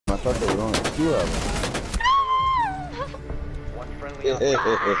thought there were only 2 of them. One friendly operator.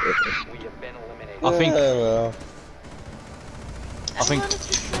 We have been eliminated. I think. Well. I think. wanted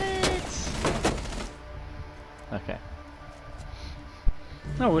to switch. Okay.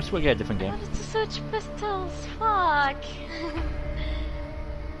 No, we'll get a different I game. wanted to switch pistols. Fuck.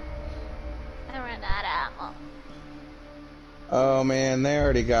 I ran out of ammo. Oh man, they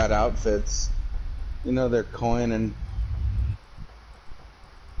already got outfits. You know they're coining.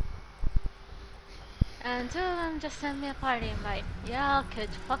 And 2 of them just sent me a party invite. Y'all could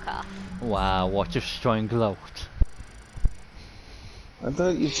fuck off. Wow, what a strong gloat. I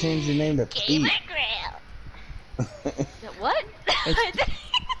thought you changed your name to Gamer Pete. Grill. What?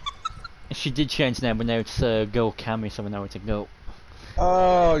 She did change the name, but now it's Girl Cammy, so now it's a Girl.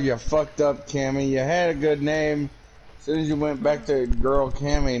 Oh, you fucked up, Cammy. You had a good name. As soon as you went back to Girl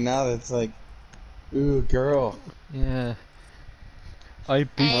Cammy, now it's like, ooh, girl. Yeah. I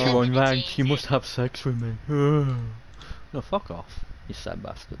beat you on rank, you must have sex with me. No, fuck off, you sad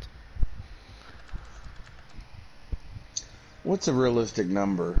bastard. What's a realistic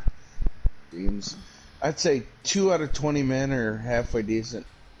number, James? I'd say 2 out of 20 men are halfway decent.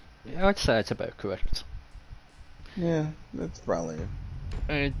 Yeah, I'd say it's about correct. Yeah, that's probably it.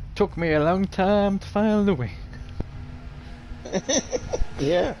 It took me a long time to find the way.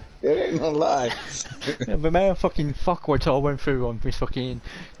 Yeah, it ain't no lie. Yeah, the amount of fucking fuckwards I went through on this fucking...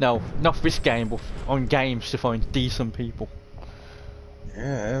 No, not this game, but on games to find decent people.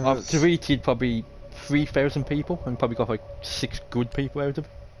 Yeah, I've deleted probably 3,000 people and probably got like 6 good people out of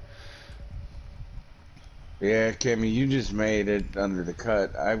it. Yeah, Cammy, you just made it under the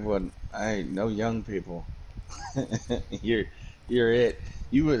cut. I ain't no young people. you're it.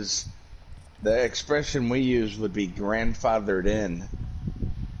 You was, the expression we use would be grandfathered in.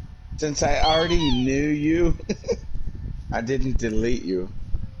 Since I already knew you, I didn't delete you.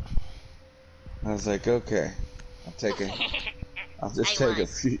 I was like, okay, I'll just take a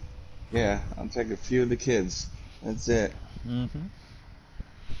few. Yeah, I'll take a few of the kids. That's it. Mm-hmm.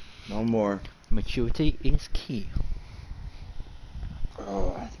 No more. Maturity is key.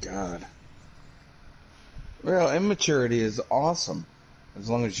 Oh God. Well, immaturity is awesome, as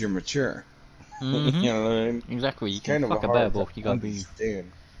long as you're mature. Mm-hmm. You know what I mean? Exactly, you It's can kind of fuck a a bear, hard but to you gotta be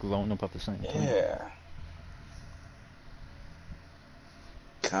understand. grown up at the same time. Yeah.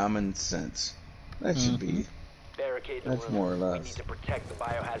 Common sense. That should be. Barricades That's are more or eliminated. We less. need to protect the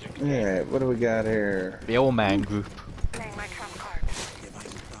biohazard container. Yeah. What do we got here? The old man group.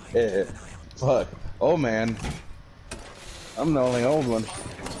 Yeah. Fuck. Oh man. I'm the only old one.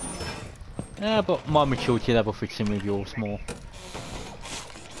 Yeah, but my maturity level fits in with yours more.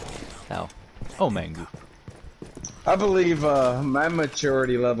 So, old man group. I believe my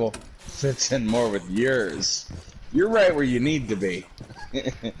maturity level fits in more with yours. You're right where you need to be.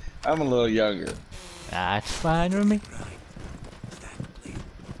 I'm a little younger. That's fine with me.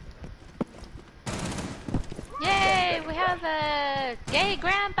 Yay! We have a gay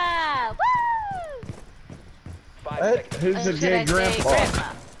grandpa! Woo! What? Who's a Should gay I say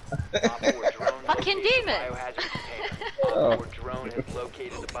grandpa? Fucking demon! Oh. Drone has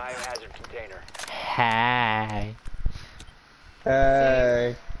located the biohazard container. Hi.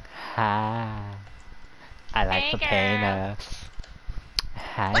 Hey. Hi. I like Hey, the girl. penis.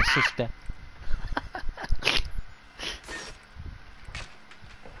 Hi, sister.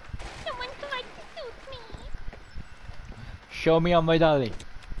 Someone tried to shoot me. Show me on my dolly.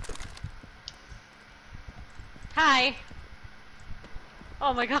 Hi.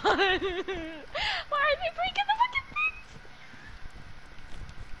 Oh my god. Why are they breaking the fucking things?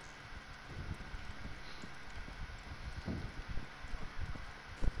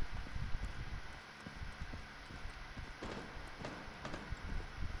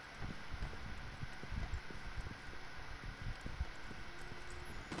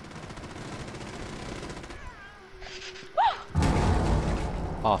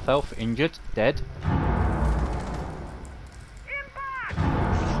 Half health, injured, dead.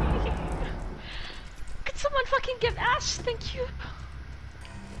 Could someone fucking give Ash? Thank you.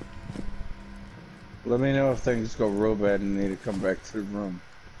 Let me know if things go real bad and need to come back to the room.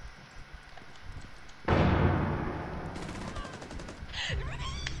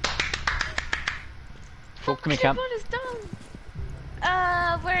 Talk to me, Cam. What is down?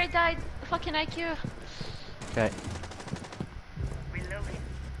 Where I died. Fucking IQ. Okay.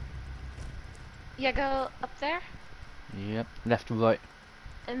 Yeah, go up there. Yep. Left or right?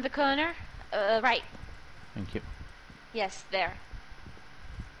 In the corner. Right. Thank you. Yes, there.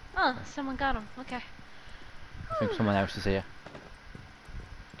 Oh, someone got him. Okay. I think someone else is here.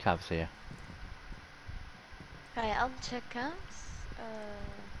 Cav's here. Alright, I'll check counts.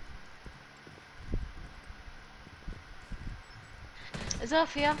 Is that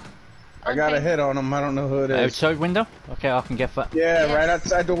for you? I got a hit on him. I don't know who it is. Outside window? Okay, I can get that. Yeah, Yes. right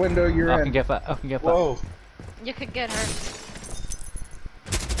outside the window you're in. I can get that. I can get that. Whoa. You could get her.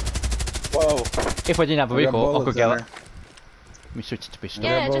 Whoa. If I didn't have a I got vehicle, I bullets could get in it. her. Let me switch to pistol.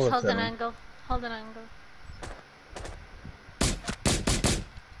 Yeah, just bullets hold in an her. angle. Hold an angle.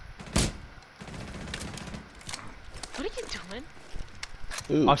 What are you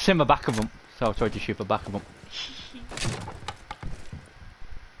doing? Ooh. I've seen the back of them, so I tried to shoot the back of them.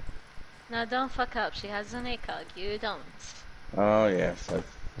 No, don't fuck up. She has an ACOG. You don't. Oh yeah, fuck.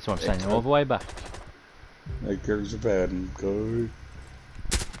 That's what I'm saying, all the way back. That girl's a bad one.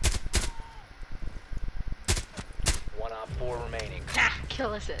 1 op 4 remaining. Ah,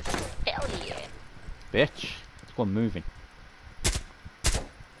 kill assist. Hell yeah. Bitch, it's one moving.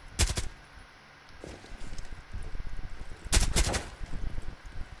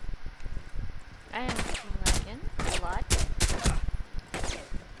 I am lagging a lot.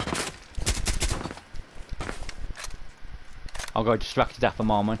 I'll go distracted at the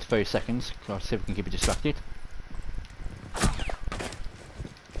moment, 30 seconds. I'll see if we can keep it distracted.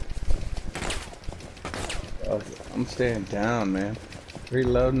 Oh, I'm staying down, man.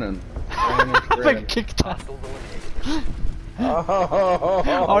 Reloading and. I kicked her. Hostiles eliminated.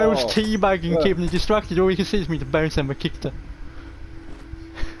 Oh, I was teabagging, keeping it distracted. All you can see is me to bounce and I kicked her.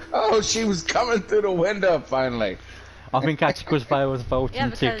 Oh, she was coming through the window finally. I think that's because I was voting Yeah,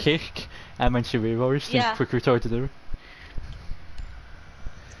 to because- kick, and when she realised, Yeah. and quickly tried to do it.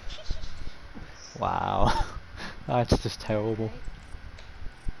 Wow, that's just terrible.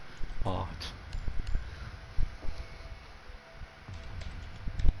 Art.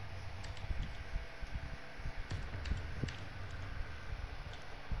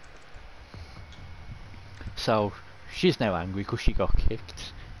 So, she's now angry because she got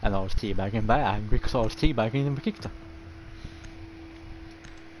kicked, and I was teabagging back angry because I was teabagging and we kicked her.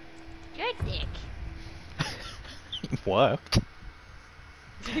 You're a dick. It worked.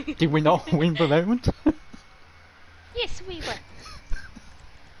 Did we not win the round? Yes, we were.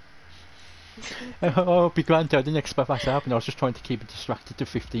 I'll be granted, I didn't expect that to happen. I was just trying to keep it distracted to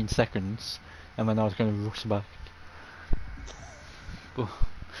 15 seconds, and then I was going to rush back. But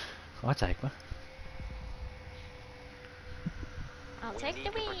I'll take that. I'll We take need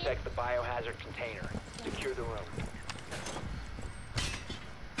the to win. protect the biohazard container. Secure the room.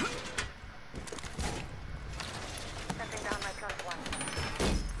 Setting down my plus one.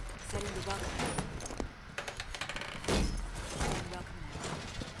 Setting the welcome. Setting welcome now.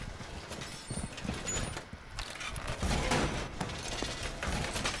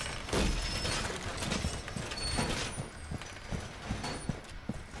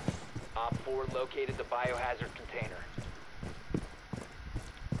 Op 4 located the biohazard container.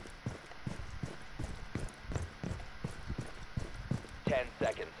 Ten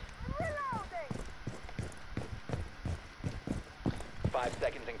seconds. 5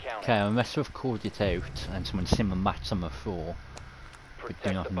 seconds and counting. Okay, unless we've called it out and someone's seen the match on the floor,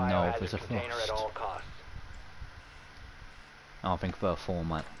 Protect not the know if there's biohazard a container frost. at all costs. I don't think they're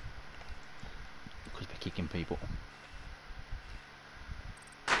format. Because we're kicking people.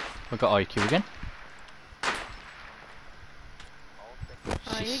 We've got IQ again. Oh,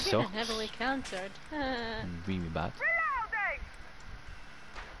 She you're getting sucks. heavily countered. Really bad.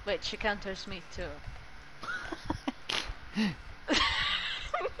 Wait, she counters me too.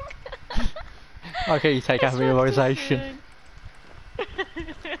 Okay, you take out realisation.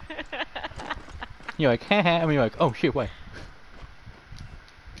 You're like, haha, and you're like, oh shit, wait.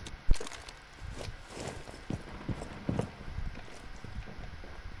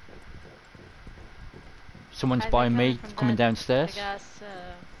 Someone's by me, coming downstairs. I guess,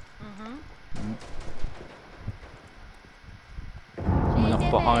 Coming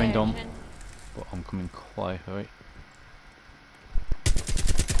up behind them. But I'm coming quite right.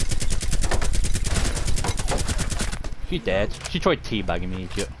 She dead. She tried teabagging me,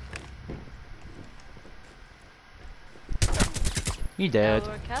 idiot. He dead.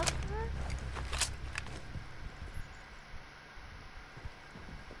 That'll work out for her?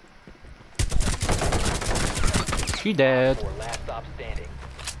 She dead. Or last stop standing.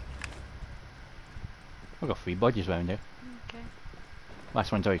 I've got 3 bodies round here. Okay.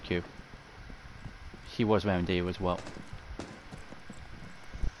 Last one's IQ. She was round here as well.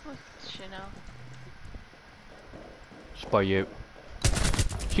 What's she know? Just by you.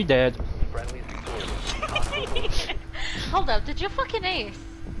 She dead. Friendly's victorious. Hold up, did you fucking ace?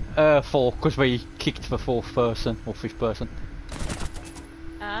 4, because we kicked the 4th person, or 5th person.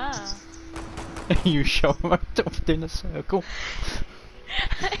 Ah. You show right up in a circle.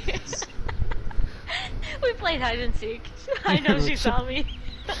 We played played hide and seek. I know she saw me.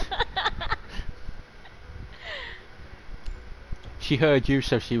 She heard you,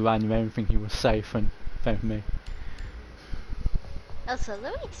 so she ran around thinking he was safe and found me. Also,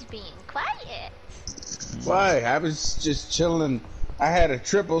 Louis being quiet. Why? I was just chilling. I had a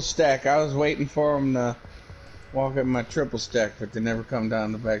triple stack. I was waiting for them to walk up my triple stack, but they never come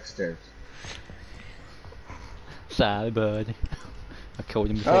down the back stairs. Sorry, buddy. I killed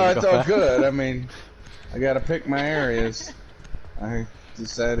him before Oh, he it's got all back. good. I mean, I gotta pick my areas. I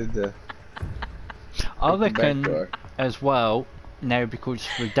decided to. I pick the back reckon door. as well, now because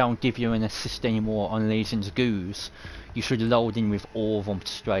we don't give you an assist anymore on Lesion's goose, you should load in with all of them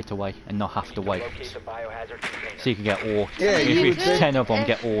straight away and not have to wait. Locate the biohazard container. So you can get all, Yeah, if you it's would think 10 of them, If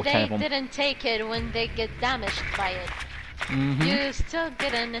get all 10 they of them. didn't take it when they get damaged by it. Mm-hmm. You still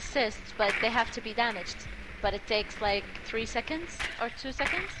get an assist, but they have to be damaged. But it takes like 3 seconds or 2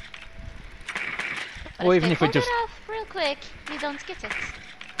 seconds. But Or if even they if it pull just- it off real quick, you don't get it.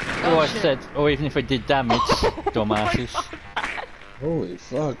 Or I shit. said, or even if it did damage, dumbasses. Holy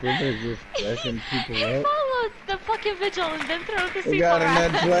fuck, we're just backing people He up. followed the fucking vigil and then threw the We got a C4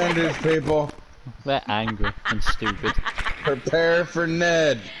 Ned at him. Flanders, people. They're angry and stupid. Prepare for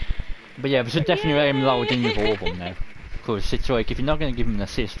Ned. But yeah, we should definitely let him load in with all of them now. Because it's like, if you're not going to give him an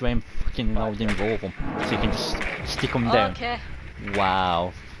assist, let him fucking load in with all of them. So you can just stick them down. Okay.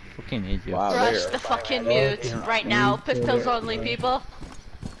 Wow. Fucking idiot. Wow, Rush there. the fucking mute right now. Pistols only, people.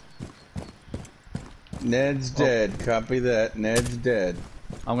 Ned's dead. Copy that. Ned's dead.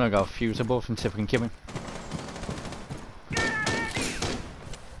 I'm gonna go fuse above and see if we can kill him.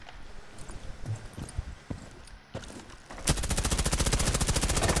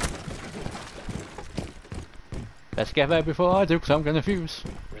 Let's get there before I do, because I'm gonna fuse.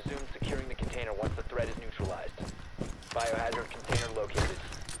 Resume securing the container once the threat is neutralized. Biohazard container located.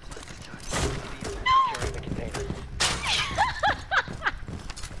 Securing the container.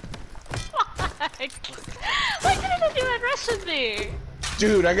 Why didn't anyone rush with me?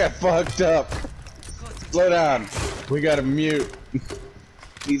 Dude, I got fucked up. Slow down. We got a mute.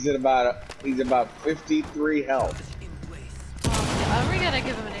 He's about 53 health. Are we gonna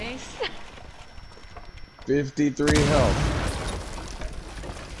give him an ace? 53 health.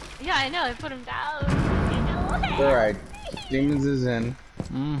 Yeah, I know. I put him down. You know. Alright. Demons is in.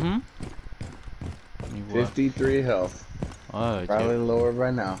 Mm-hmm. 53 health. Oh, Probably dude. lower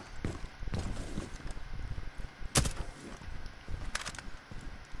by now.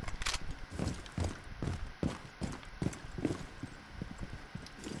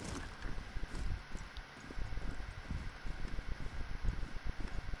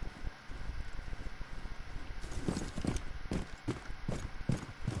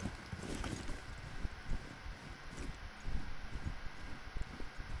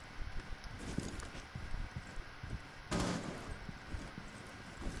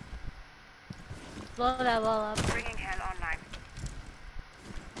 Blow that wall up. Bringing hand online.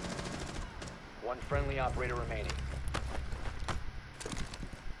 One friendly operator remaining.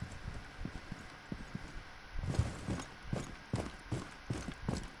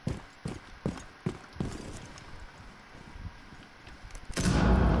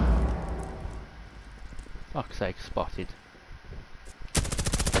 Fuck's sake, spotted.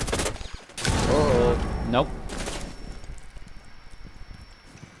 Uh-oh. Nope.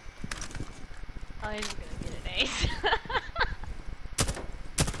 Oh, he's gonna get an ace.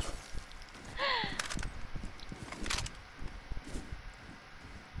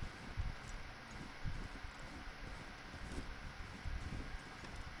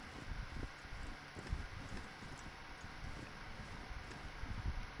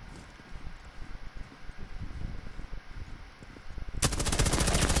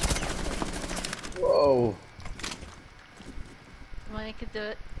 Whoa. Come on, I could do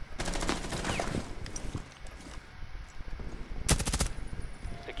it.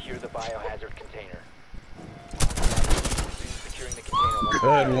 Secure the biohazard container. Resume securing the container once the Good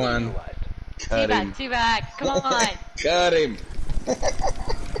threat is one. neutralized. Cut him. Teabag, come on. Cut him.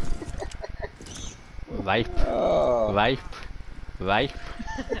 Rape. Oh. Rape. Rape.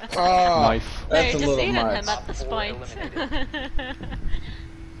 Oh. Knife. No, That's you're a just little eating much. him at this Four point.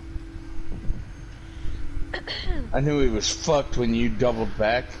 I knew he was fucked when you doubled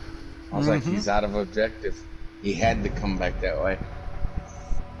back. I was like, he's out of objective. He had to come back that way.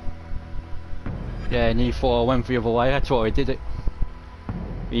 Yeah, and he thought I went the other way, that's why I did it.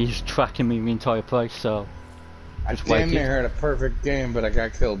 He's tracking me the entire place, so... I Just damn waited. near had a perfect game, but I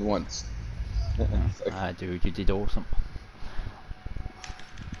got killed once. Ah, dude, you did awesome.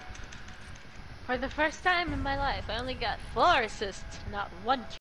 For the first time in my life, I only got 4 assists, not 1 kill.